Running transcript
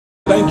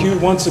Thank you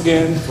once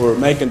again for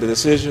making the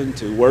decision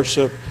to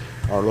worship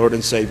our Lord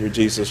and Savior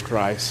Jesus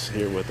Christ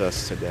here with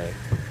us today.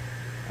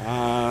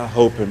 I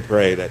hope and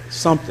pray that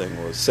something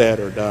was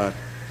said or done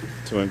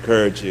to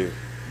encourage you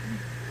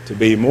to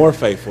be more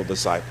faithful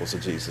disciples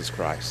of Jesus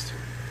Christ.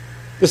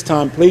 This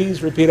time,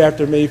 please repeat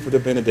after me for the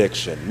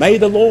benediction. May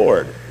the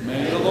Lord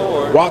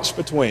watch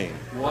between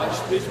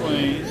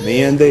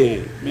me and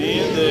thee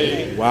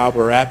while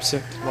we're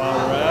absent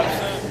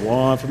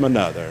one from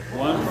another.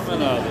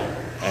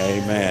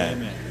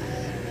 Amen.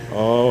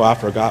 Oh, I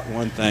forgot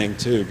one thing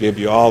too. Give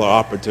you all an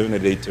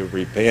opportunity to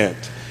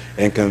repent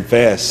and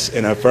confess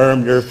and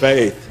affirm your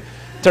faith.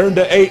 Turn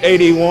to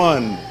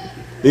 881,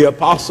 the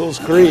Apostles'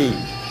 Creed.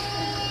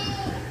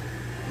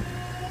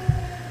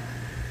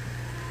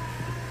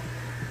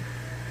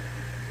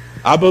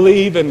 I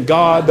believe in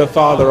God the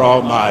Father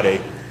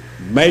Almighty,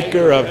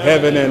 maker of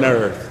heaven and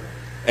earth,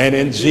 and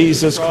in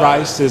Jesus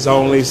Christ, his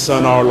only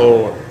Son, our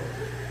Lord,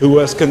 who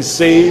was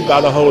conceived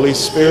by the Holy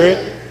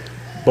Spirit,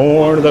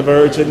 born of the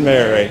Virgin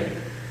Mary,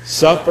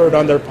 suffered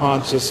under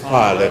Pontius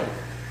Pilate,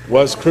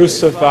 was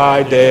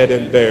crucified, dead,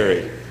 and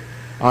buried.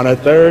 On the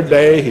third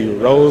day he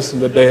rose from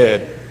the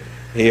dead.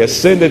 He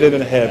ascended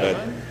into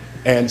heaven,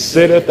 and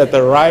sitteth at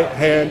the right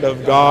hand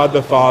of God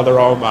the Father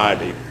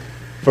Almighty.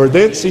 For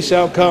thence he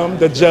shall come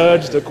to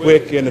judge the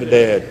quick and the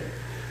dead.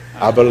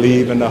 I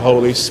believe in the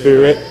Holy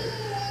Spirit,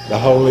 the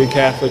Holy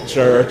Catholic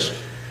Church,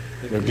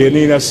 the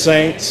forgiving of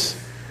saints,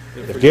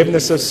 the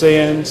forgiveness of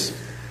sins,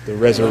 the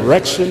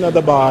resurrection of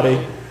the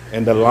body,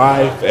 and the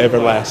life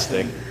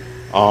everlasting.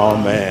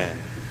 Amen.